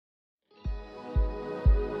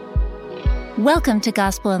Welcome to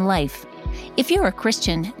Gospel in Life. If you're a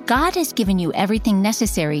Christian, God has given you everything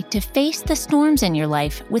necessary to face the storms in your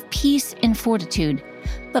life with peace and fortitude,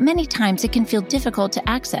 but many times it can feel difficult to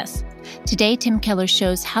access. Today, Tim Keller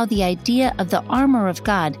shows how the idea of the armor of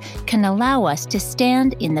God can allow us to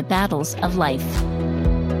stand in the battles of life.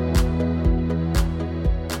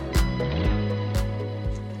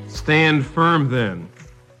 Stand firm then,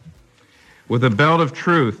 with a belt of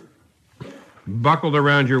truth buckled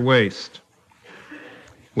around your waist,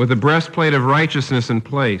 with a breastplate of righteousness in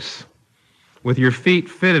place, with your feet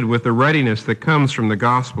fitted with the readiness that comes from the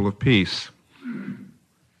gospel of peace.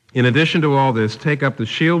 In addition to all this, take up the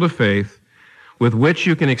shield of faith, with which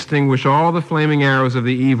you can extinguish all the flaming arrows of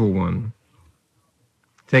the evil one.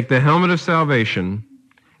 Take the helmet of salvation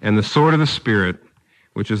and the sword of the Spirit,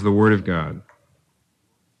 which is the Word of God.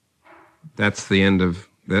 That's the end of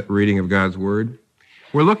that reading of God's Word.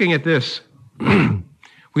 We're looking at this.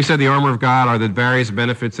 We said the armor of God are the various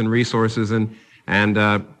benefits and resources and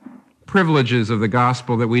privileges of the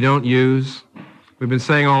gospel that we don't use. We've been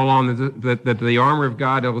saying all along that the armor of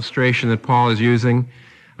God illustration that Paul is using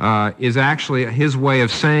is actually his way of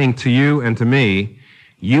saying to you and to me,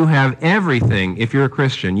 you have everything, if you're a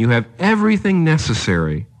Christian, you have everything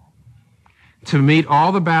necessary to meet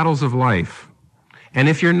all the battles of life. And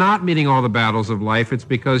if you're not meeting all the battles of life, it's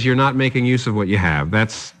because you're not making use of what you have.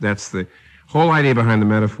 That's the whole idea behind the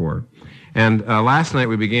metaphor. And last night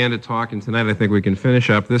we began to talk, and tonight I think we can finish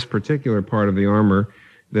up this particular part of the armor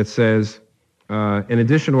that says, in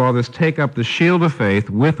addition to all this, take up the shield of faith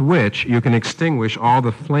with which you can extinguish all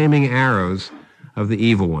the flaming arrows of the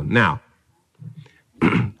evil one. Now,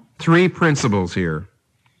 three principles here.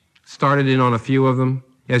 Started in on a few of them.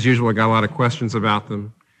 As usual, I got a lot of questions about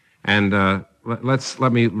them. And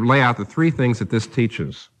let me lay out the three things that this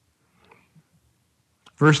teaches.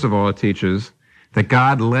 First of all, it teaches that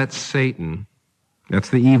God lets Satan,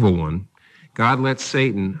 that's the evil one, God lets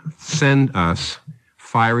Satan send us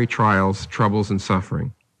fiery trials, troubles, and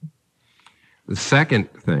suffering. The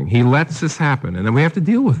second thing, he lets this happen, and then we have to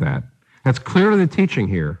deal with that. That's clearly the teaching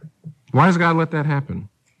here. Why does God let that happen?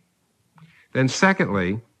 Then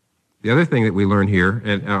secondly, the other thing that we learn here,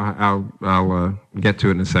 and I'll get to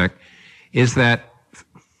it in a sec, is that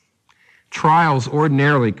trials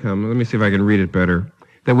ordinarily come, let me see if I can read it better,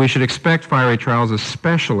 that we should expect fiery trials,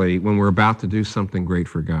 especially when we're about to do something great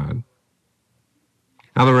for God. In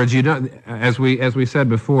other words, you don't, as we said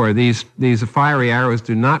before, these fiery arrows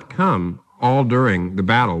do not come all during the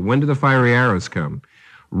battle. When do the fiery arrows come?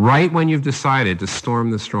 Right when you've decided to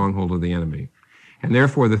storm the stronghold of the enemy. And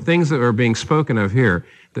therefore, the things that are being spoken of here,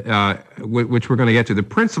 which we're going to get to, the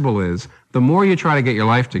principle is, the more you try to get your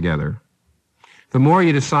life together, the more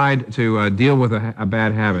you decide to deal with a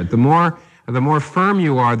bad habit, the more firm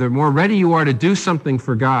you are, the more ready you are to do something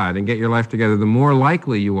for God and get your life together, the more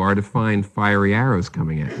likely you are to find fiery arrows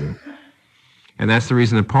coming at you. And that's the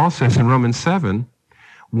reason that Paul says in Romans 7,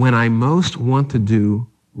 when I most want to do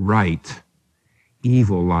right,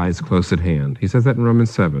 evil lies close at hand. He says that in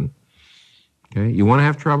Romans 7. Okay, you want to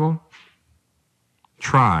have trouble?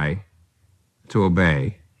 Try to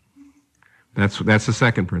obey. That's the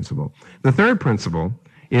second principle. The third principle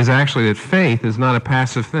is actually that faith is not a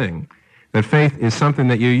passive thing. That faith is something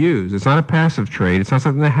that you use. It's not a passive trait. It's not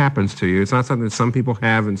something that happens to you. It's not something that some people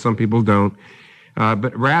have and some people don't.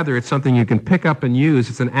 But rather, it's something you can pick up and use.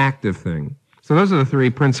 It's an active thing. So those are the three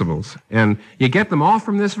principles. And you get them all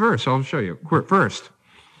from this verse. I'll show you. First,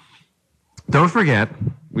 don't forget,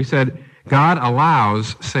 we said God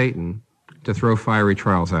allows Satan to throw fiery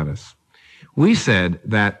trials at us. We said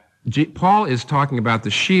that Paul is talking about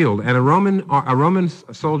the shield, and a Roman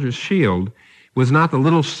soldier's shield was not the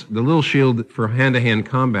little shield for hand-to-hand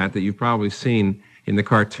combat that you've probably seen in the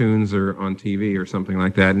cartoons or on TV or something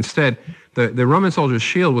like that. Instead, the Roman soldier's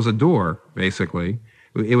shield was a door, basically.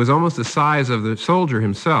 It was almost the size of the soldier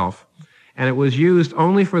himself, and it was used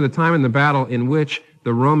only for the time in the battle in which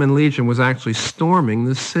the Roman legion was actually storming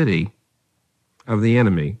the city of the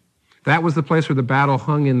enemy. That was the place where the battle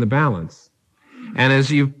hung in the balance. And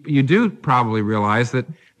as you do probably realize that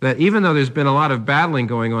even though there's been a lot of battling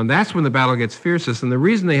going on, that's when the battle gets fiercest. And the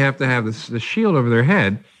reason they have to have the shield over their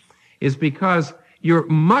head is because you're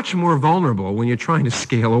much more vulnerable when you're trying to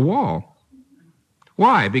scale a wall.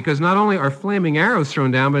 Why? Because not only are flaming arrows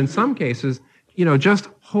thrown down, but in some cases, just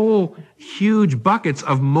whole huge buckets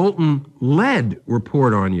of molten lead were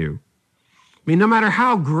poured on you. I mean, no matter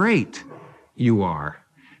how great you are,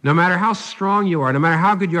 no matter how strong you are, no matter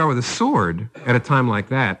how good you are with a sword at a time like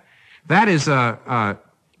that, that's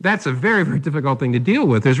a very, very difficult thing to deal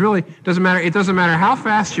with. It doesn't matter how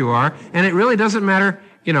fast you are, and it really doesn't matter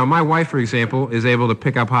My wife, for example, is able to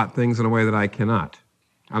pick up hot things in a way that I cannot.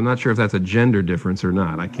 I'm not sure if that's a gender difference or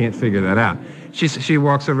not. I can't figure that out. She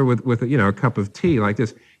walks over with a cup of tea like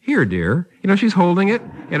this. Here, dear. She's holding it,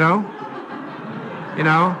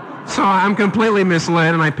 So I'm completely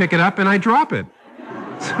misled, and I pick it up and I drop it.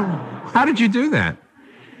 So how did you do that?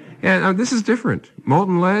 And this is different.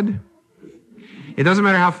 Molten lead. It doesn't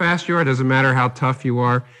matter how fast you are. It doesn't matter how tough you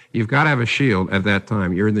are. You've got to have a shield at that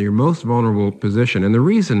time. You're in your most vulnerable position. And the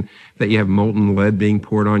reason that you have molten lead being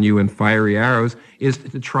poured on you and fiery arrows is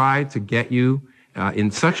to try to get you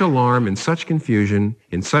in such alarm, in such confusion,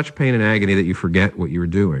 in such pain and agony that you forget what you were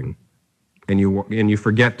doing. And you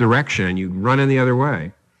forget direction, and you run in the other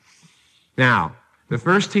way. Now, the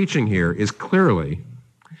first teaching here is clearly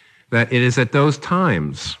that it is at those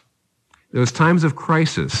times of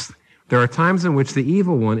crisis, there are times in which the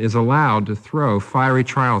evil one is allowed to throw fiery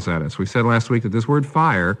trials at us. We said last week that this word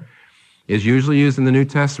fire is usually used in the New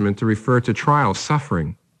Testament to refer to trials,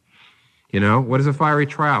 suffering. What is a fiery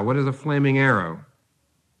trial? What is a flaming arrow?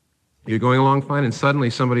 You're going along fine, and suddenly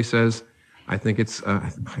somebody says, I think it's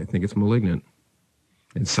malignant.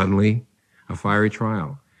 And suddenly, a fiery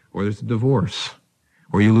trial. Or there's a divorce.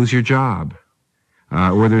 Or you lose your job.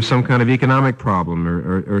 Or there's some kind of economic problem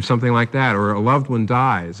or something like that, or a loved one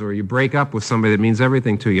dies, or you break up with somebody that means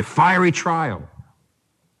everything to you. Fiery trial.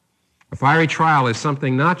 A fiery trial is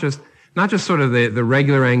something not just sort of the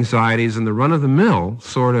regular anxieties and the run-of-the-mill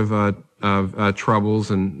sort of troubles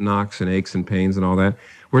and knocks and aches and pains and all that.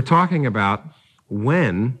 We're talking about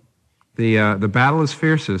when the battle is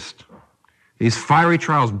fiercest, these fiery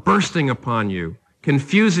trials bursting upon you,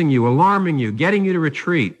 confusing you, alarming you, getting you to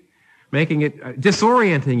retreat, making it,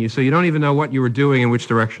 disorienting you so you don't even know what you were doing and which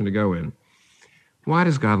direction to go in. Why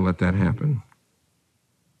does God let that happen?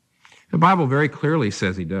 The Bible very clearly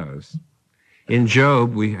says he does. In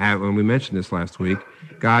Job, when we mentioned this last week,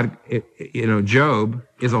 Job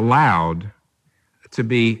is allowed to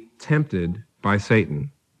be tempted by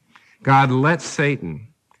Satan. God lets Satan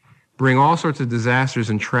bring all sorts of disasters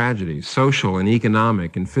and tragedies, social and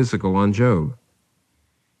economic and physical, on Job.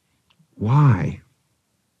 Why?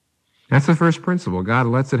 That's the first principle. God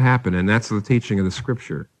lets it happen, and that's the teaching of the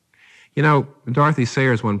Scripture. Dorothy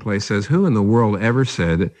Sayers one place says, who in the world ever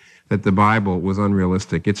said that the Bible was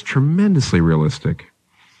unrealistic? It's tremendously realistic.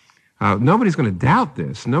 Nobody's going to doubt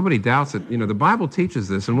this. Nobody doubts it. The Bible teaches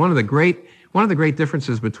this, and one of the great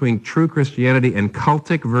differences between true Christianity and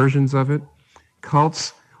cultic versions of it,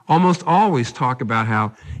 cults almost always talk about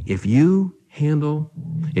how if you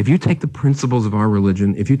take the principles of our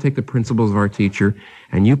religion, if you take the principles of our teacher,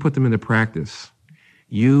 and you put them into practice,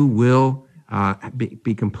 you will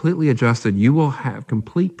be completely adjusted. You will have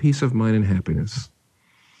complete peace of mind and happiness.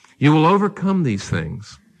 You will overcome these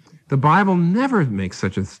things. The Bible never makes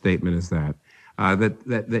such a statement as that,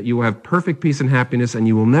 that you will have perfect peace and happiness, and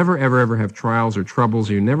you will never, ever, ever have trials or troubles.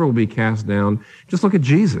 You never will be cast down. Just look at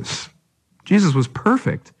Jesus. Jesus was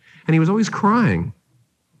perfect, and he was always crying.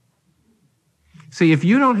 See, if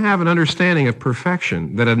you don't have an understanding of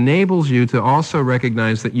perfection that enables you to also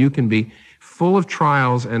recognize that you can be full of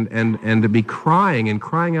trials and to be crying and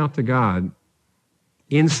crying out to God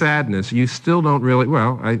in sadness, you still don't really,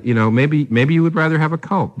 maybe you would rather have a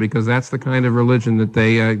cult because that's the kind of religion that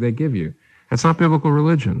they give you. That's not biblical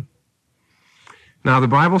religion. Now, the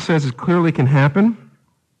Bible says it clearly can happen.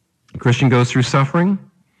 A Christian goes through suffering.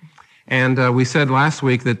 And we said last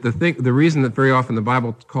week that the reason that very often the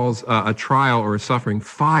Bible calls a trial or a suffering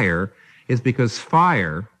fire is because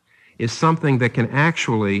fire is something that can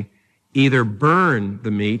actually either burn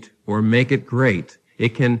the meat or make it great.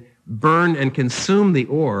 It can burn and consume the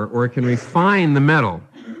ore, or it can refine the metal.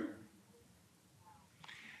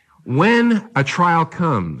 When a trial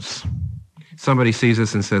comes, somebody sees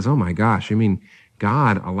this and says, oh my gosh, you mean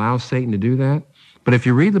God allows Satan to do that? But if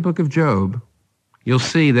you read the book of Job, you'll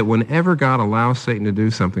see that whenever God allows Satan to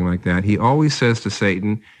do something like that, he always says to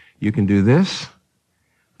Satan, you can do this,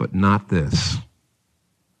 but not this.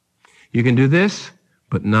 You can do this,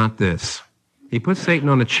 but not this. He puts Satan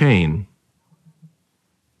on a chain.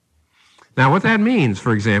 Now, what that means,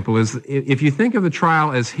 for example, is if you think of the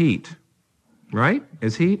trial as heat, right?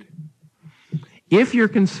 As heat. If you're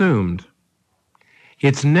consumed,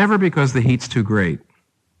 it's never because the heat's too great.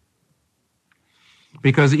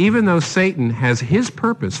 Because even though Satan has his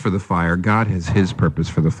purpose for the fire, God has his purpose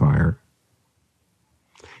for the fire.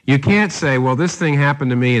 You can't say, well, this thing happened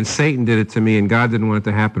to me and Satan did it to me and God didn't want it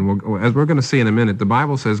to happen. Well, as we're going to see in a minute, the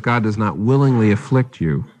Bible says God does not willingly afflict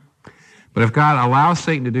you. But if God allows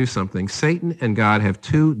Satan to do something, Satan and God have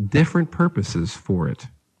two different purposes for it.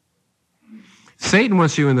 Satan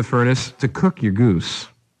wants you in the furnace to cook your goose.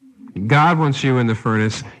 God wants you in the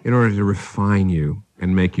furnace in order to refine you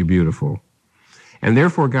and make you beautiful. And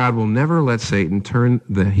therefore, God will never let Satan turn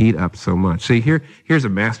the heat up so much. See, here's a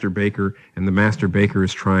master baker, and the master baker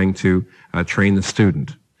is trying to train the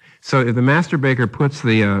student. So if the master baker puts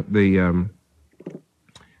the oven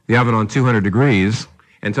on 200 degrees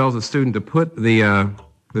and tells the student to put the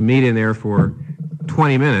meat in there for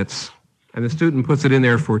 20 minutes, and the student puts it in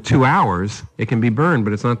there for 2 hours, it can be burned,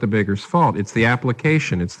 but it's not the baker's fault. It's the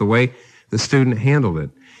application. It's the way the student handled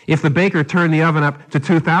it. If the baker turned the oven up to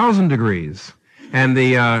 2,000 degrees and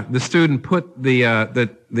the student put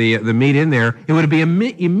the meat in there, it would be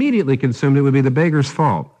immediately consumed. It would be the baker's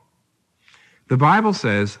fault. The Bible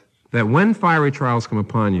says that when fiery trials come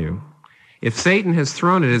upon you, if Satan has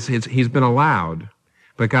thrown it, he's been allowed,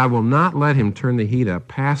 but God will not let him turn the heat up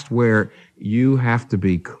past where you have to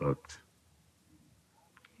be cooked.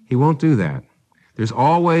 He won't do that. There's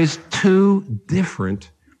always two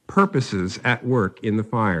different purposes at work in the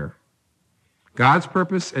fire. God's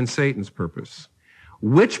purpose and Satan's purpose.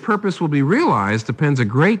 Which purpose will be realized depends a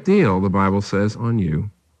great deal, the Bible says, on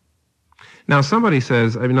you. Now, somebody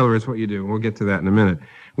says, in other words, what you do, we'll get to that in a minute,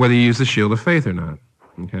 whether you use the shield of faith or not,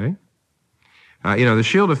 okay? The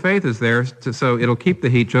shield of faith is there so it'll keep the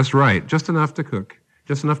heat just right, just enough to cook,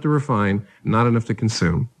 just enough to refine, not enough to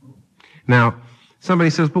consume. Now, somebody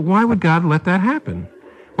says, but why would God let that happen?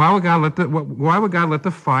 Why would God let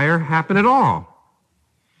the fire happen at all?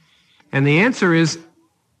 And the answer is,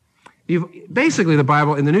 basically the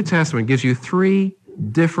Bible in the New Testament gives you three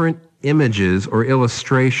different images or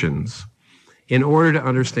illustrations in order to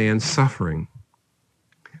understand suffering.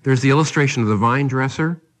 There's the illustration of the vine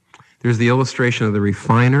dresser, there's the illustration of the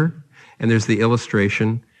refiner, and there's the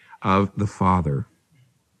illustration of the Father.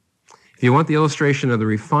 If you want the illustration of the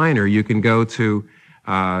refiner, you can go to,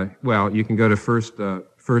 you can go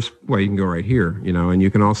right here, and you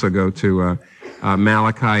can also go to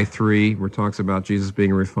Malachi 3, where it talks about Jesus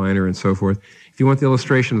being a refiner and so forth. If you want the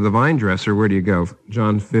illustration of the vine dresser, where do you go?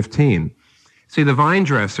 John 15. See, the vine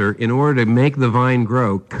dresser, in order to make the vine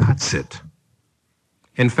grow, cuts it.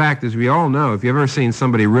 In fact, as we all know, if you've ever seen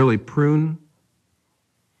somebody really prune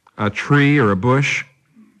a tree or a bush,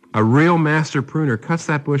 a real master pruner cuts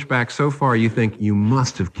that bush back so far you think you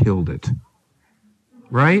must have killed it.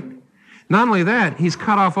 Right? Not only that, he's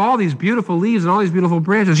cut off all these beautiful leaves and all these beautiful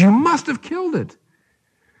branches. You must have killed it.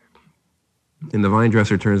 And the vine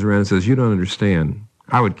dresser turns around and says, you don't understand.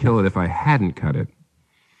 I would kill it if I hadn't cut it.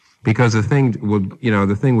 Because the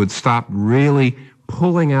thing would stop really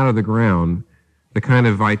pulling out of the ground the kind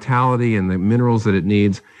of vitality and the minerals that it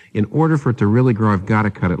needs. In order for it to really grow, I've got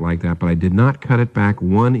to cut it like that, but I did not cut it back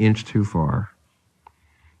 1 inch too far.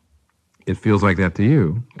 It feels like that to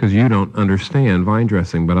you, because you don't understand vine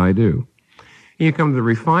dressing, but I do. And you come to the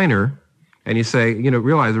refiner, and you say,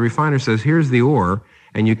 realize the refiner says, here's the ore,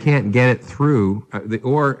 and you can't get it through. The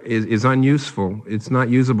ore is unuseful. It's not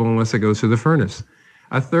usable unless it goes through the furnace.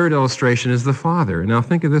 A third illustration is the Father. Now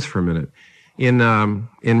think of this for a minute.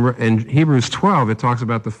 In Hebrews 12, it talks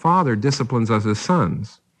about the Father disciplines us as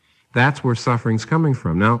sons. That's where suffering's coming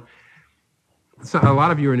from. Now, a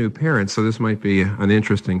lot of you are new parents, so this might be an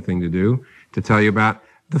interesting thing to do, to tell you about.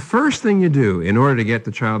 The first thing you do in order to get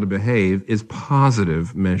the child to behave is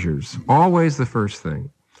positive measures. Always the first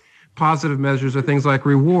thing. Positive measures are things like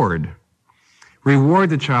reward. Reward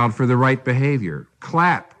the child for the right behavior.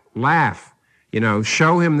 Clap, laugh,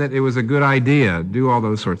 show him that it was a good idea. Do all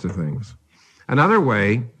those sorts of things.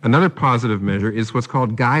 Another positive measure is what's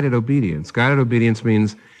called guided obedience. Guided obedience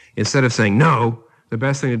means instead of saying no, the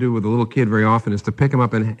best thing to do with a little kid very often is to pick him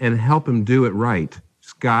up and help him do it right.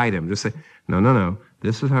 Just guide him. Just say, no,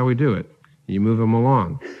 this is how we do it. You move him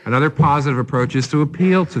along. Another positive approach is to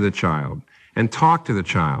appeal to the child and talk to the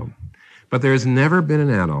child. But there has never been an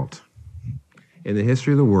adult in the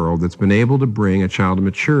history of the world that's been able to bring a child to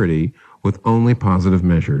maturity with only positive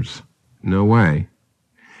measures. No way.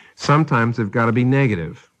 Sometimes they've got to be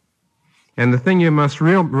negative. And the thing you must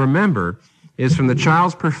remember is from the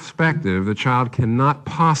child's perspective, the child cannot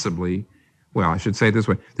possibly, I should say it this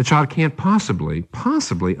way, the child can't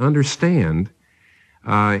possibly understand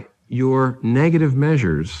your negative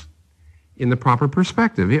measures in the proper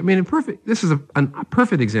perspective. I mean, this is a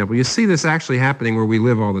perfect example. You see this actually happening where we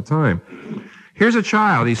live all the time. Here's a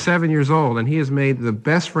child, he's 7 years old, and he has made the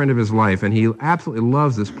best friend of his life, and he absolutely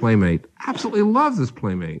loves this playmate.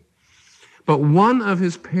 But one of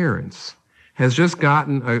his parents has just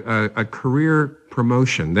gotten a career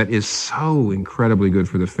promotion that is so incredibly good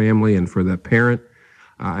for the family and for the parent,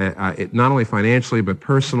 not only financially, but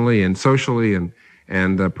personally and socially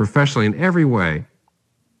and professionally in every way.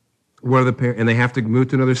 And they have to move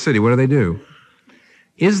to another city. What do?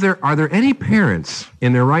 Are there any parents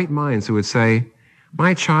in their right minds who would say,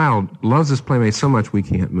 my child loves this playmate so much we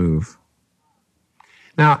can't move?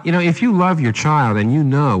 Now, if you love your child and you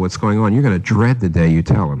know what's going on, you're going to dread the day you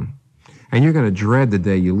tell him. And you're going to dread the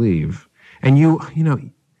day you leave. And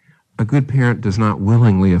a good parent does not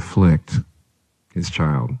willingly afflict his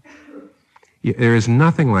child. There is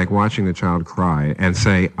nothing like watching the child cry and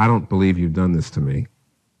say, I don't believe you've done this to me.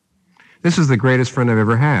 This is the greatest friend I've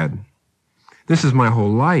ever had. This is my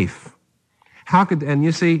whole life. And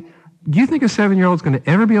you see, do you think a 7-year-old is going to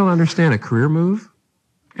ever be able to understand a career move?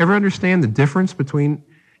 Ever understand the difference between,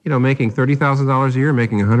 making $30,000 a year and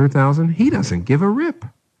making $100,000? He doesn't give a rip.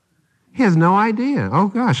 He has no idea. Oh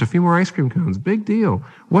gosh, a few more ice cream cones, big deal.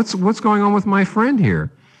 What's going on with my friend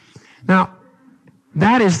here? Now,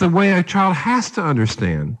 that is the way a child has to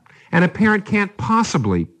understand. And a parent can't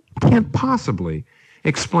possibly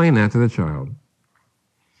explain that to the child.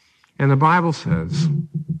 And the Bible says,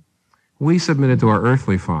 we submitted to our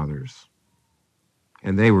earthly fathers,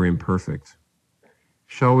 and they were imperfect.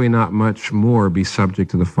 Shall we not much more be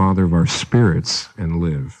subject to the Father of our spirits and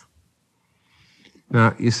live?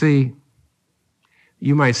 Now, you see,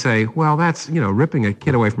 you might say, well, that's, ripping a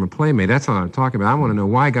kid away from a playmate. That's not what I'm talking about. I want to know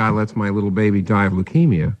why God lets my little baby die of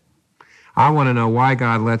leukemia. I want to know why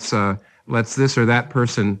God lets this or that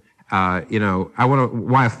person,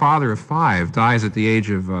 why a father of 5 dies at the age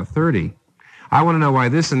of 30. I want to know why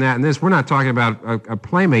this and that and this. We're not talking about a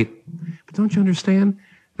playmate. But don't you understand?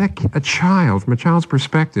 That from a child's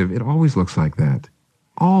perspective, it always looks like that.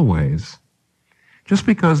 Always. Just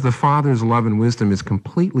because the father's love and wisdom is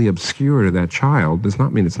completely obscure to that child does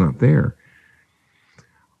not mean it's not there.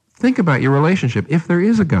 Think about your relationship. If there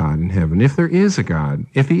is a God in heaven, if there is a God,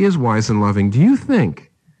 if he is wise and loving, do you think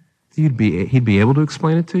he'd be able to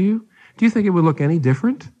explain it to you? Do you think it would look any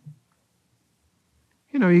different?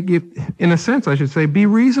 In a sense, I should say, be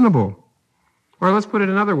reasonable. Or let's put it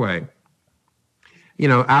another way.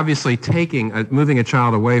 Obviously moving a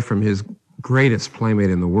child away from his greatest playmate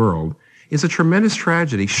in the world is a tremendous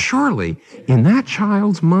tragedy. Surely, in that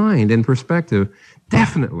child's mind and perspective,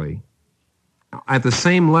 definitely at the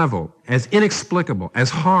same level, as inexplicable, as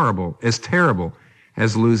horrible, as terrible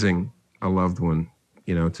as losing a loved one,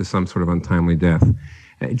 to some sort of untimely death.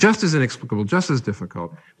 Just as inexplicable, just as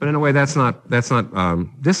difficult. But in a way, that's not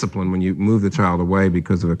discipline when you move the child away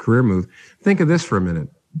because of a career move. Think of this for a minute.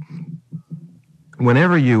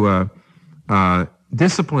 Whenever you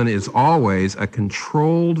discipline is always a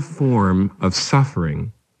controlled form of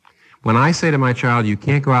suffering. When I say to my child, you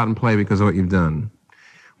can't go out and play because of what you've done,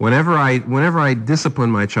 whenever I discipline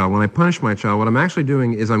my child, when I punish my child, what I'm actually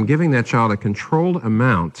doing is I'm giving that child a controlled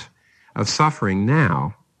amount of suffering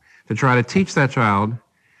now to try to teach that child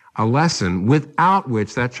a lesson without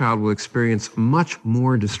which that child will experience much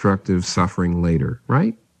more destructive suffering later,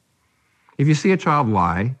 right? If you see a child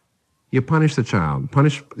lie, you punish the child.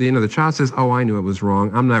 The child says, oh, I knew it was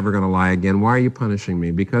wrong. I'm never going to lie again. Why are you punishing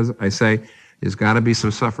me? Because I say, there's got to be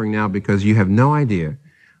some suffering now because you have no idea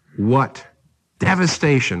what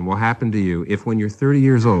devastation will happen to you if when you're 30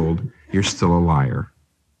 years old, you're still a liar.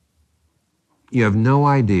 You have no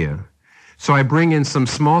idea. So I bring in some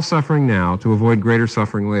small suffering now to avoid greater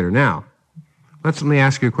suffering later. Now, let me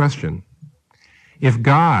ask you a question. If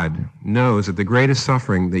God knows that the greatest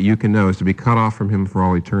suffering that you can know is to be cut off from him for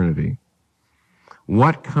all eternity,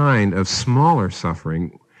 what kind of smaller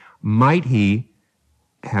suffering might he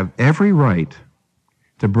have every right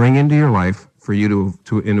to bring into your life for you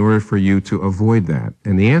in order for you to avoid that?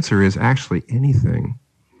 And the answer is actually anything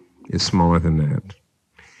is smaller than that.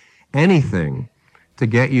 Anything to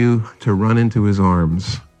get you to run into his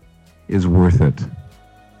arms is worth it.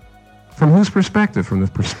 From whose perspective? From the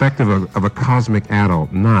perspective of a cosmic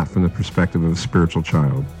adult, not from the perspective of a spiritual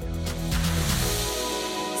child.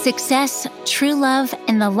 Success, true love,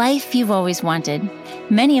 and the life you've always wanted.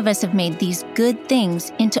 Many of us have made these good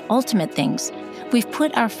things into ultimate things. We've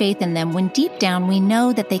put our faith in them when deep down we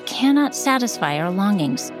know that they cannot satisfy our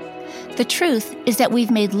longings. The truth is that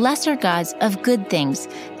we've made lesser gods of good things,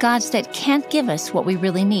 gods that can't give us what we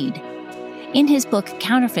really need. In his book,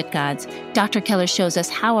 Counterfeit Gods, Dr. Keller shows us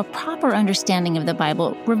how a proper understanding of the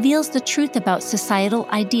Bible reveals the truth about societal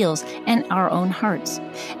ideals and our own hearts,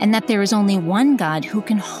 and that there is only one God who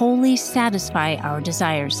can wholly satisfy our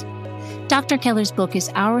desires. Dr. Keller's book is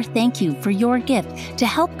our thank you for your gift to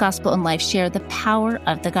help Gospel in Life share the power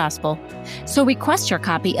of the gospel. So request your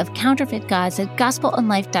copy of Counterfeit Gods at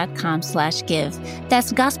gospelinlife.com/give.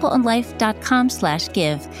 That's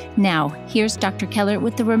gospelinlife.com/give. Now, here's Dr. Keller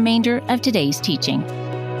with the remainder of today's teaching.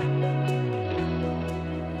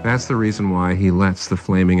 That's the reason why he lets the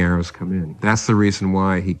flaming arrows come in. That's the reason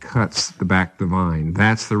why he cuts back the vine.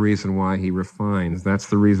 That's the reason why he refines. That's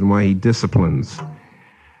the reason why he disciplines.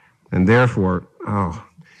 And therefore,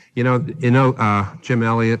 Jim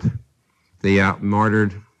Elliot, the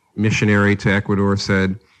martyred missionary to Ecuador,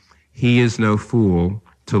 said, "He is no fool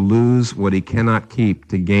to lose what he cannot keep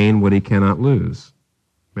to gain what he cannot lose."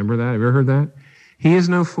 Remember that? Have you ever heard that? He is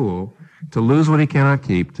no fool to lose what he cannot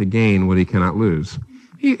keep to gain what he cannot lose.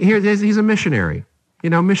 He's a missionary.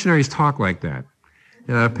 Missionaries talk like that.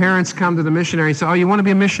 Parents come to the missionary and say, "Oh, you want to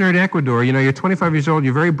be a missionary to Ecuador? You're 25 years old.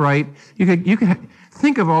 You're very bright. You could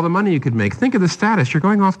think of all the money you could make. Think of the status. You're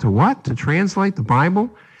going off to what? To translate the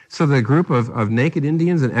Bible so that a group of naked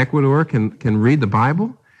Indians in Ecuador can read the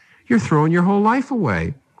Bible? You're throwing your whole life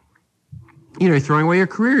away. You're throwing away your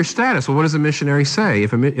career, your status." Well, what does a missionary say?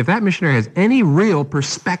 If that missionary has any real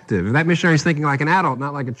perspective, if that missionary is thinking like an adult,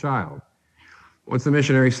 not like a child, what's the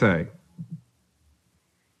missionary say?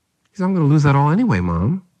 He says, "I'm going to lose that all anyway,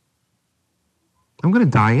 Mom. I'm going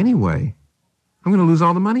to die anyway. I'm going to lose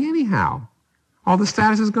all the money anyhow. All the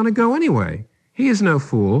status is going to go anyway." He is no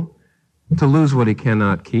fool to lose what he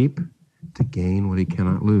cannot keep, to gain what he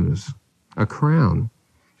cannot lose. A crown,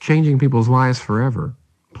 changing people's lives forever,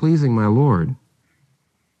 pleasing my Lord.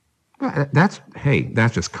 That's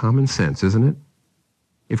just common sense, isn't it?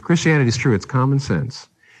 If Christianity is true, it's common sense.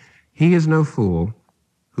 He is no fool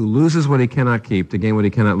who loses what he cannot keep to gain what he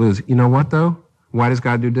cannot lose. You know what, though? Why does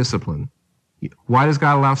God do discipline? Why does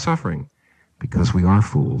God allow suffering? Because we are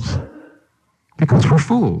fools. Because we're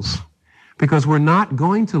fools. Because we're not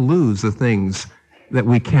going to lose the things that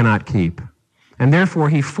we cannot keep. And therefore,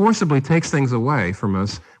 he forcibly takes things away from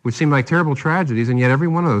us, which seem like terrible tragedies, and yet every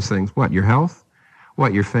one of those things, what, your health,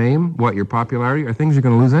 what, your fame, what, your popularity, are things you're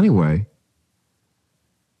going to lose anyway,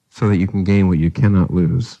 so that you can gain what you cannot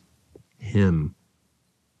lose. Him.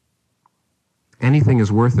 Anything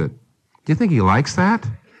is worth it. Do you think he likes that?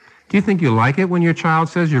 Do you think you like it when your child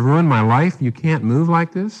says, "You've ruined my life, you can't move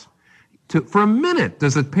like this"? For a minute,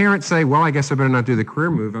 does the parent say, "Well, I guess I better not do the career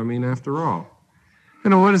move, after all"?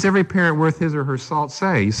 What does every parent worth his or her salt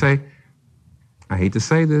say? You say, "I hate to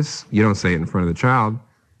say this." You don't say it in front of the child.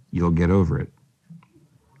 You'll get over it.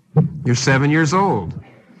 You're 7 years old.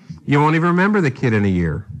 You won't even remember the kid in a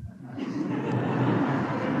year.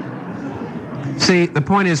 See, the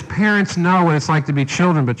point is, parents know what it's like to be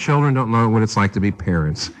children, but children don't know what it's like to be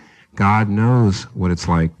parents. God knows what it's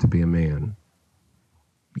like to be a man.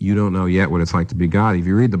 You don't know yet what it's like to be God. If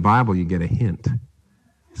you read the Bible, you get a hint.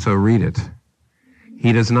 So read it.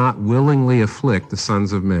 He does not willingly afflict the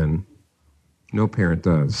sons of men. No parent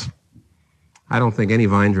does. I don't think any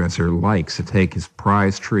vine dresser likes to take his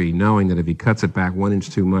prize tree, knowing that if he cuts it back 1 inch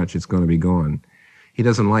too much, it's going to be gone. He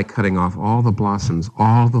doesn't like cutting off all the blossoms,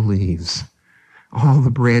 all the leaves, all the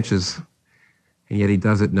branches, and yet he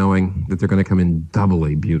does it knowing that they're going to come in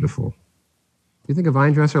doubly beautiful. Do you think a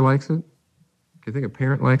vine dresser likes it? Do you think a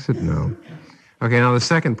parent likes it? No. Okay, now the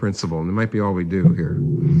second principle, and it might be all we do here.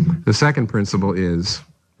 The second principle is,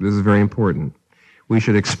 this is very important, we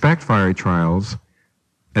should expect fiery trials,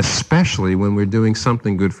 especially when we're doing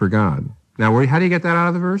something good for God. Now, how do you get that out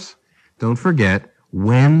of the verse? Don't forget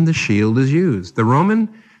when the shield is used. The Roman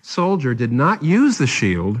soldier did not use the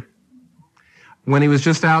shield when he was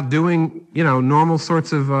just out doing, normal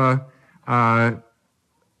sorts of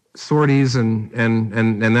sorties and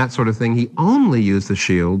that sort of thing. He only used the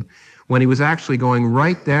shield when he was actually going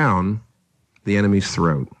right down the enemy's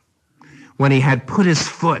throat. When he had put his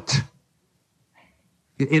foot.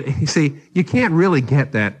 You see, you can't really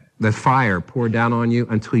get that fire poured down on you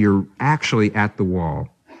until you're actually at the wall.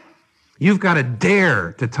 You've got to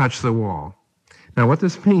dare to touch the wall. Now, what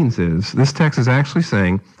this means is, this text is actually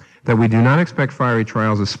saying that we do not expect fiery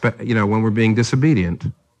trials, when we're being disobedient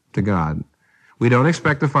to God. We don't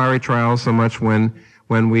expect the fiery trials so much when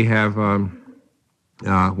we have when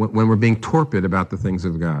we're being torpid about the things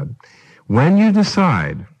of God. When you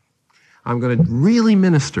decide, I'm going to really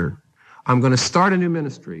minister, I'm going to start a new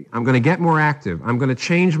ministry, I'm going to get more active, I'm going to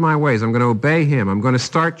change my ways, I'm going to obey him, I'm going to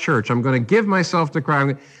start church, I'm going to give myself to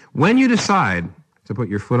Christ. When you decide to put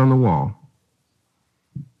your foot on the wall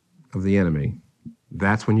of the enemy,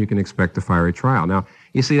 that's when you can expect a fiery trial. Now,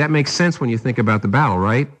 you see, that makes sense when you think about the battle,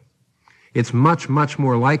 right? It's much, much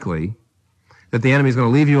more likely that the enemy is going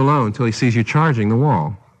to leave you alone until he sees you charging the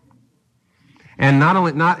wall. And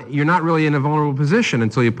you're not really in a vulnerable position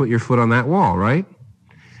until you put your foot on that wall, right?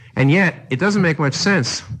 And yet, it doesn't make much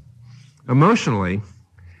sense emotionally.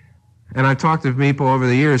 And I've talked to people over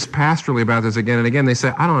the years pastorally about this again and again. They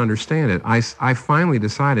say, I don't understand it. I finally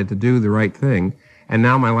decided to do the right thing, and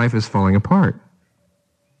now my life is falling apart.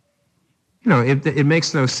 It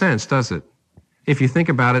makes no sense, does it? If you think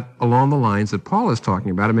about it along the lines that Paul is talking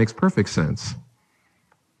about, it makes perfect sense.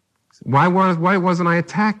 Why wasn't I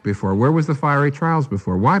attacked before? Where was the fiery trials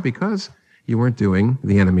before? Why? Because you weren't doing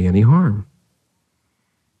the enemy any harm.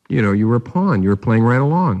 You were a pawn. You were playing right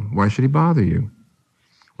along. Why should he bother you?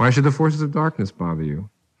 Why should the forces of darkness bother you?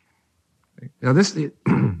 Now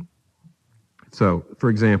so, for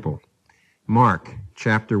example, Mark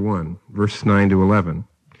chapter 1, verse 9 to 11,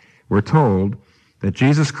 we're told that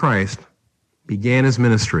Jesus Christ began his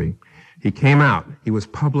ministry. He came out. He was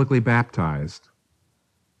publicly baptized.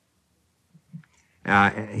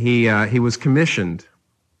 He was commissioned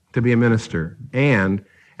to be a minister. And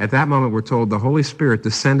at that moment, we're told the Holy Spirit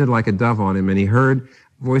descended like a dove on him, and he heard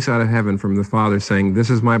a voice out of heaven from the Father saying, "This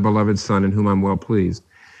is my beloved Son in whom I'm well pleased."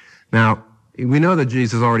 Now, we know that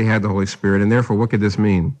Jesus already had the Holy Spirit, and therefore, what could this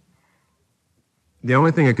mean? The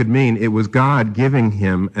only thing it could mean, it was God giving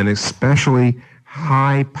him an especially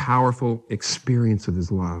high, powerful experience of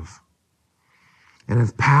his love and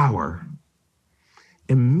of power.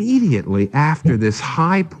 Immediately after this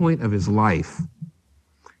high point of his life,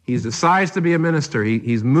 he decides to be a minister.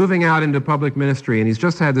 He's moving out into public ministry, and he's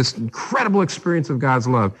just had this incredible experience of God's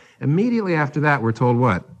love. Immediately after that, we're told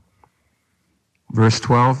what? Verse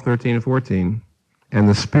 12, 13, and 14. And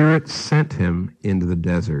the Spirit sent him into the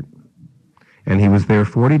desert. And he was there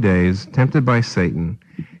 40 days, tempted by Satan.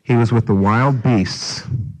 He was with the wild beasts,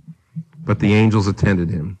 but the angels attended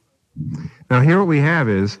him. Now here what we have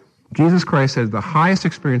is, Jesus Christ has the highest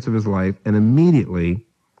experience of his life, and immediately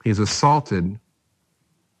he's assaulted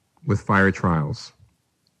with fiery trials.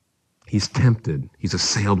 He's tempted. He's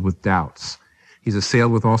assailed with doubts. He's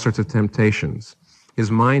assailed with all sorts of temptations.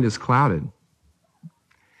 His mind is clouded.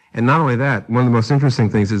 And not only that, one of the most interesting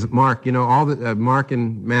things is Mark, Mark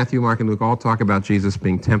and Matthew, Mark and Luke all talk about Jesus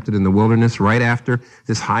being tempted in the wilderness right after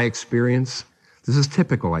this high experience. This is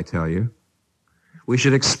typical, I tell you. We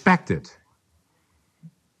should expect it.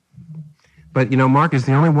 But, Mark is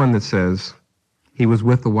the only one that says he was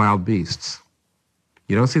with the wild beasts.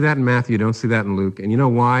 You don't see that in Matthew, you don't see that in Luke. And you know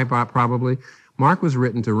why, probably? Mark was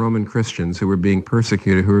written to Roman Christians who were being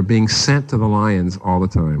persecuted, who were being sent to the lions all the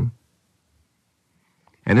time.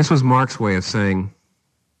 And this was Mark's way of saying,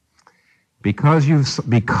 because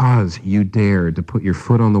you dared to put your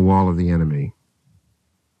foot on the wall of the enemy,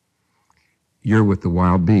 you're with the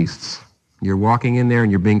wild beasts. You're walking in there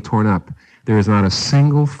and you're being torn up. There is not a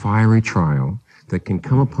single fiery trial that can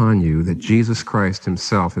come upon you that Jesus Christ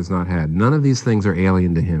himself has not had. None of these things are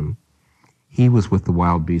alien to him. He was with the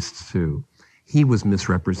wild beasts too. He was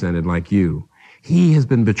misrepresented like you. He has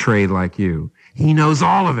been betrayed like you. He knows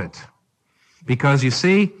all of it. Because you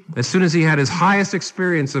see, as soon as he had his highest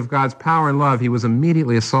experience of God's power and love, he was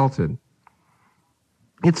immediately assaulted.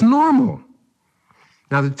 It's normal.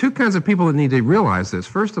 Now, the two kinds of people that need to realize this,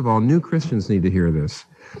 first of all, new Christians need to hear this.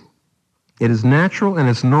 It is natural and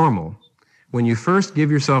it's normal when you first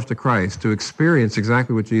give yourself to Christ to experience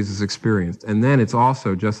exactly what Jesus experienced. And then it's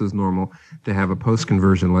also just as normal to have a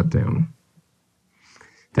post-conversion letdown.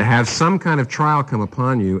 To have some kind of trial come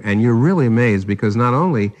upon you, and you're really amazed because not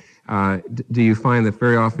only do you find that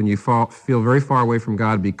very often you feel very far away from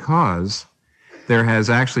God because there has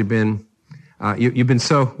actually been, you've been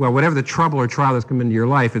whatever the trouble or trial that's come into your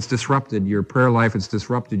life, it's disrupted your prayer life, it's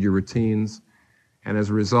disrupted your routines, and as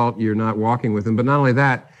a result, you're not walking with him. But not only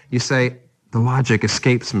that, you say, the logic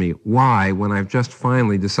escapes me. Why, when I've just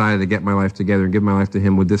finally decided to get my life together and give my life to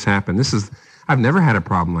him, would this happen? I've never had a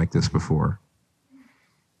problem like this before.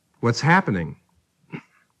 What's happening?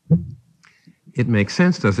 It makes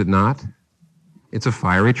sense, does it not? It's a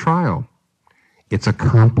fiery trial. It's a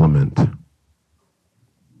compliment.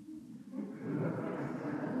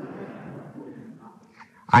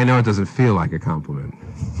 I know it doesn't feel like a compliment.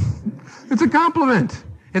 It's a compliment.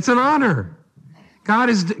 It's an honor. God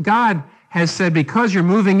has said, because you're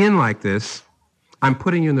moving in like this, I'm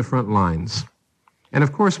putting you in the front lines. And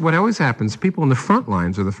of course, what always happens, people in the front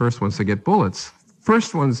lines are the first ones to get bullets,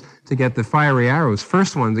 first ones to get the fiery arrows,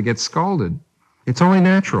 first ones to get scalded. It's only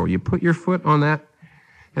natural. You put your foot on that.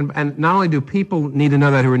 And not only do people need to know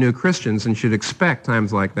that who are new Christians and should expect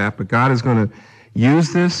times like that, but God is going to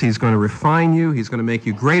use this. He's going to refine you. He's going to make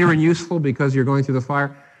you greater and useful because you're going through the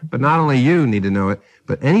fire. But not only you need to know it,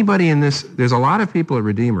 but anybody in this, there's a lot of people at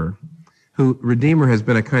Redeemer who Redeemer has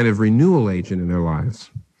been a kind of renewal agent in their lives.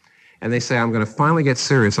 And they say, I'm going to finally get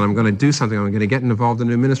serious and I'm going to do something. I'm going to get involved in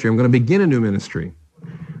a new ministry. I'm going to begin a new ministry.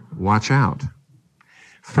 Watch out.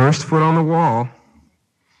 First foot on the wall,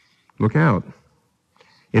 look out.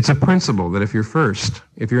 It's a principle that if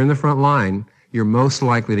you're in the front line, you're most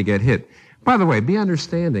likely to get hit. By the way, be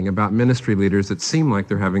understanding about ministry leaders that seem like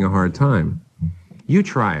they're having a hard time. You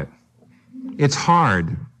try it. It's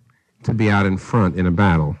hard to be out in front in a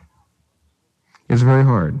battle. It's very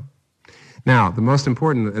hard. Now, the most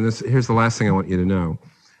important, and here's the last thing I want you to know,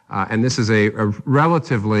 and this is a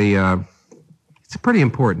relatively, it's pretty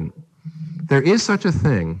important. There is such a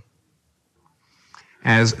thing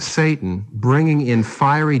as Satan bringing in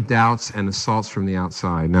fiery doubts and assaults from the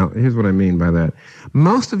outside. Now, here's what I mean by that.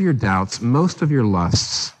 Most of your doubts, most of your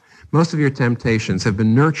lusts, most of your temptations have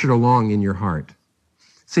been nurtured along in your heart.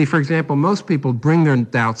 See, for example, most people bring their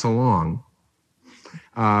doubts along.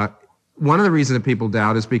 One of the reasons that people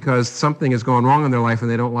doubt is because something has gone wrong in their life and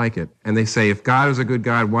they don't like it. And they say, if God is a good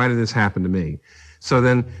God, why did this happen to me? So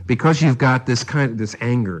then, because you've got this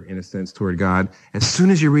anger, in a sense, toward God, as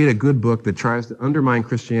soon as you read a good book that tries to undermine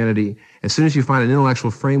Christianity, as soon as you find an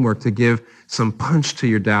intellectual framework to give some punch to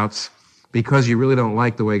your doubts, because you really don't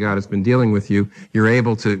like the way God has been dealing with you, you're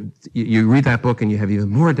able to, you read that book and you have even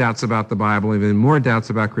more doubts about the Bible, even more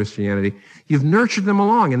doubts about Christianity. You've nurtured them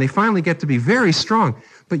along, and they finally get to be very strong,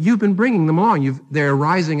 but you've been bringing them along. They're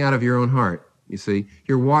rising out of your own heart, you see.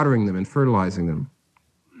 You're watering them and fertilizing them.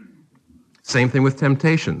 Same thing with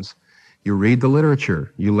temptations. You read the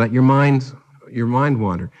literature. You let your mind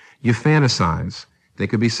wander. You fantasize. They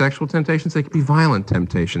could be sexual temptations. They could be violent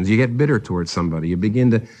temptations. You get bitter towards somebody. You begin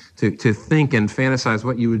to think and fantasize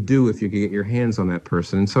what you would do if you could get your hands on that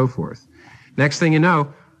person and so forth. Next thing you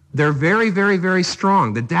know, they're very, very, very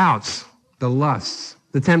strong. The doubts, the lusts,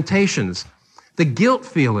 the temptations, the guilt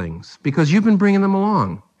feelings, because you've been bringing them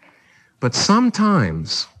along. But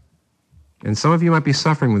sometimes, and some of you might be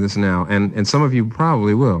suffering with this now, and some of you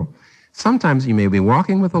probably will. Sometimes you may be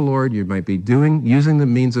walking with the Lord, you might be using the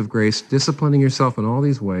means of grace, disciplining yourself in all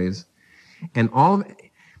these ways, and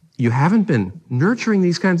you haven't been nurturing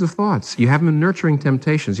these kinds of thoughts. You haven't been nurturing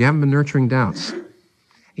temptations. You haven't been nurturing doubts.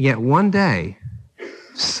 Yet one day,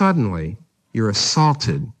 suddenly, you're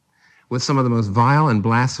assaulted with some of the most vile and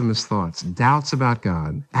blasphemous thoughts, doubts about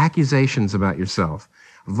God, accusations about yourself,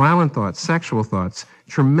 violent thoughts, sexual thoughts,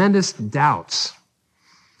 tremendous doubts.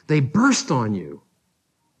 They burst on you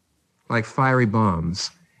like fiery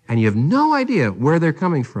bombs, and you have no idea where they're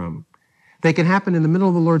coming from. They can happen in the middle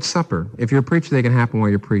of the Lord's Supper. If you're a preacher, they can happen while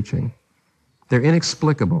you're preaching. They're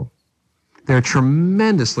inexplicable. They're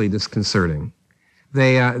tremendously disconcerting.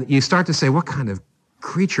 You start to say, what kind of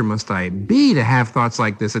creature must I be to have thoughts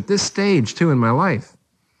like this at this stage, too, in my life?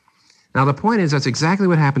 Now, the point is, that's exactly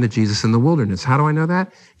what happened to Jesus in the wilderness. How do I know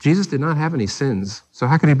that? Jesus did not have any sins, so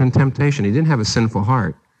how could he have been temptation? He didn't have a sinful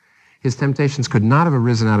heart. His temptations could not have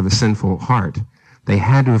arisen out of a sinful heart. They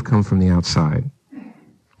had to have come from the outside.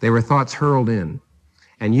 They were thoughts hurled in.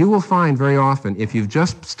 And you will find very often, if you've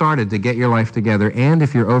just started to get your life together and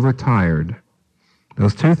if you're overtired,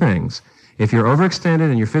 those two things, if you're overextended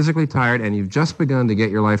and you're physically tired and you've just begun to get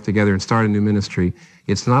your life together and start a new ministry,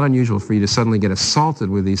 it's not unusual for you to suddenly get assaulted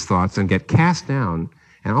with these thoughts and get cast down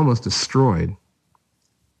and almost destroyed.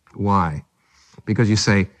 Why? Because you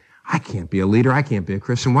say, I can't be a leader, I can't be a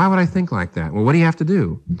Christian. Why would I think like that? Well, what do you have to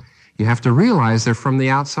do? You have to realize they're from the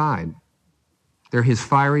outside. They're his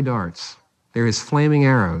fiery darts. They're his flaming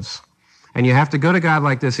arrows. And you have to go to God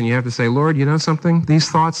like this and you have to say, Lord, you know something? These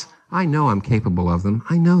thoughts, I know I'm capable of them.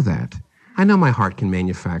 I know that. I know my heart can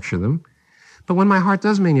manufacture them. But when my heart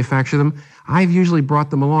does manufacture them, I've usually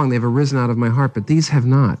brought them along. They've arisen out of my heart, but these have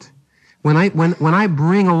not. When I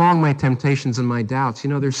bring along my temptations and my doubts,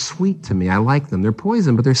 they're sweet to me. I like them. They're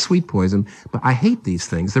poison, but they're sweet poison. But I hate these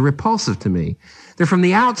things. They're repulsive to me. They're from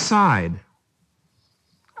the outside.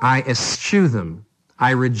 I eschew them.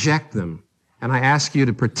 I reject them. And I ask you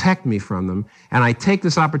to protect me from them. And I take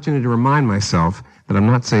this opportunity to remind myself that I'm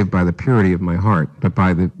not saved by the purity of my heart, but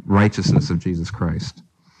by the righteousness of Jesus Christ.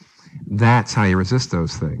 That's how you resist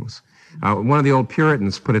those things. One of the old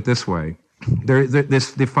Puritans put it this way.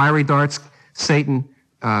 The fiery darts, Satan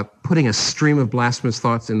putting a stream of blasphemous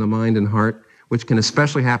thoughts in the mind and heart, which can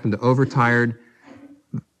especially happen to overtired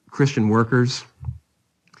Christian workers.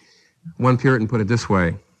 One Puritan put it this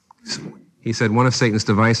way. He said, one of Satan's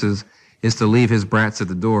devices is to leave his brats at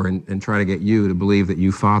the door and try to get you to believe that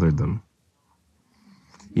you fathered them.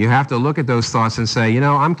 You have to look at those thoughts and say,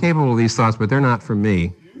 I'm capable of these thoughts, but they're not from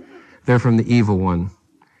me. They're from the evil one,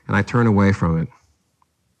 and I turn away from it.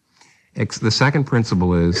 The second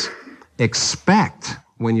principle is expect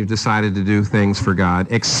when you've decided to do things for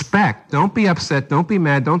God. Expect. Don't be upset. Don't be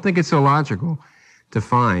mad. Don't think it's illogical to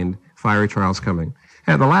find fiery trials coming.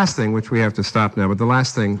 And the last thing, which we have to stop now, but the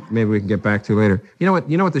last thing maybe we can get back to later. You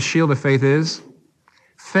know what the shield of faith is?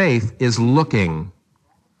 Faith is looking.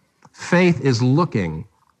 Faith is looking.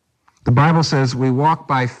 The Bible says we walk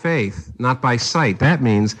by faith, not by sight. That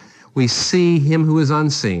means we see him who is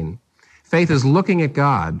unseen. Faith is looking at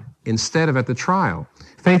God instead of at the trial.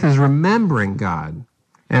 Faith is remembering God.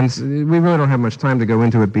 And we really don't have much time to go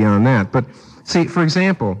into it beyond that. But see, for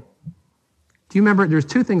example, do you remember there's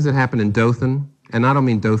two things that happened in Dothan, and I don't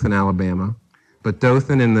mean Dothan, Alabama, but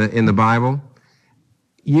Dothan in the Bible.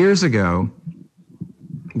 Years ago,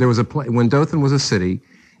 there was when Dothan was a city,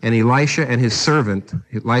 and Elisha and his servant,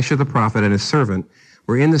 Elisha the prophet and his servant,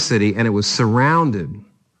 were in the city, and it was surrounded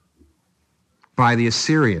by the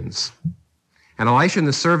Assyrians. And Elisha and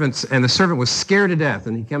the servant was scared to death.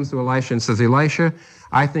 And he comes to Elisha and says, Elisha,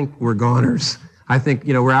 I think we're goners. I think,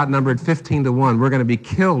 we're outnumbered 15-1. We're going to be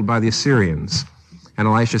killed by the Assyrians. And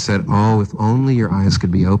Elisha said, oh, if only your eyes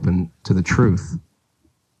could be open to the truth.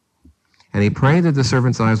 And he prayed that the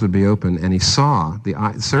servant's eyes would be open, and he saw, the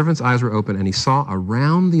servant's eyes were open, and he saw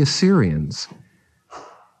around the Assyrians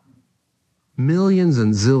millions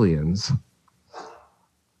and zillions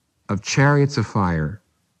of chariots of fire,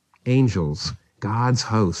 angels, God's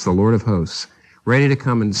hosts, the Lord of hosts, ready to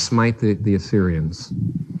come and smite the Assyrians.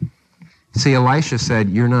 See, Elisha said,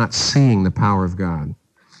 you're not seeing the power of God. Do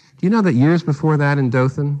you know that years before that in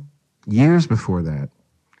Dothan, years before that,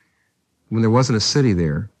 when there wasn't a city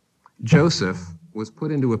there, Joseph was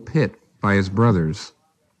put into a pit by his brothers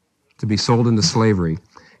to be sold into slavery.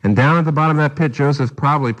 And down at the bottom of that pit, Joseph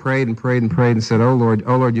probably prayed and prayed and prayed and said, oh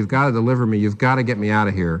Lord, you've got to deliver me. You've got to get me out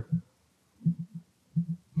of here.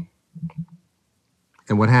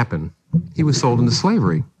 And what happened? He was sold into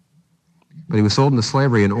slavery. But he was sold into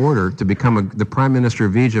slavery in order to become the prime minister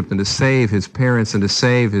of Egypt and to save his parents and to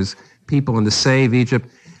save his people and to save Egypt.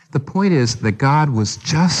 The point is that God was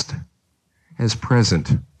just as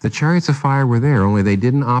present. The chariots of fire were there, only they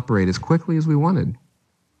didn't operate as quickly as we wanted.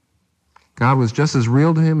 God was just as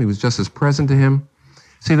real to him. He was just as present to him.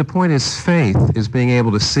 See, the point is faith is being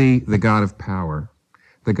able to see the God of power,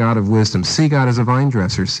 the God of wisdom, see God as a vine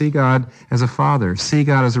dresser, see God as a father, see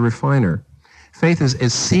God as a refiner. Faith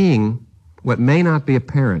is seeing what may not be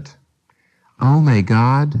apparent. Oh, may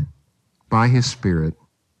God, by his Spirit,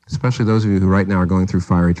 especially those of you who right now are going through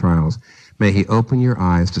fiery trials, may he open your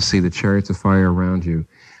eyes to see the chariots of fire around you.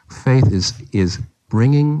 Faith is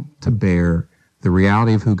bringing to bear the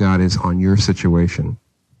reality of who God is on your situation.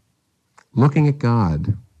 Looking at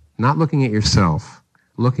God, not looking at yourself,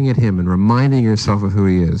 looking at him and reminding yourself of who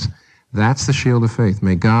he is. That's the shield of faith.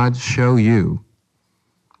 May God show you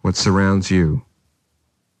what surrounds you.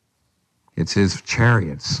 It's his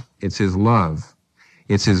chariots. It's his love.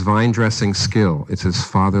 It's his vine-dressing skill. It's his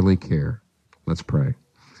fatherly care. Let's pray.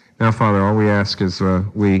 Now, Father, all we ask as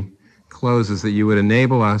we close is that you would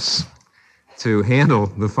enable us to handle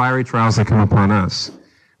the fiery trials that come upon us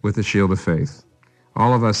with the shield of faith.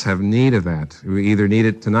 All of us have need of that. We either need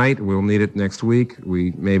it tonight, we'll need it next week,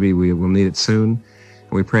 maybe we will need it soon.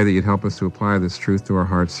 And we pray that you'd help us to apply this truth to our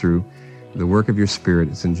hearts through the work of your Spirit.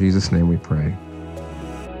 It's in Jesus' name we pray.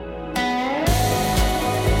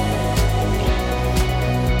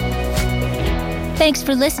 Thanks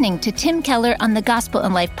for listening to Tim Keller on the Gospel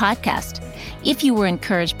in Life podcast. If you were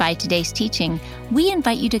encouraged by today's teaching, we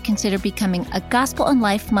invite you to consider becoming a Gospel in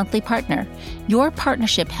Life monthly partner. Your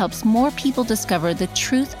partnership helps more people discover the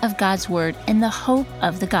truth of God's Word and the hope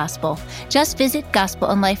of the gospel. Just visit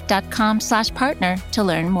gospelinlife.com/partner to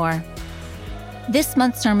learn more. This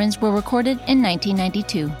month's sermons were recorded in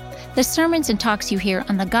 1992. The sermons and talks you hear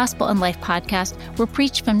on the Gospel in Life podcast were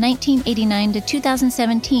preached from 1989 to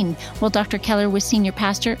 2017 while Dr. Keller was senior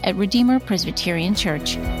pastor at Redeemer Presbyterian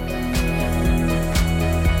Church.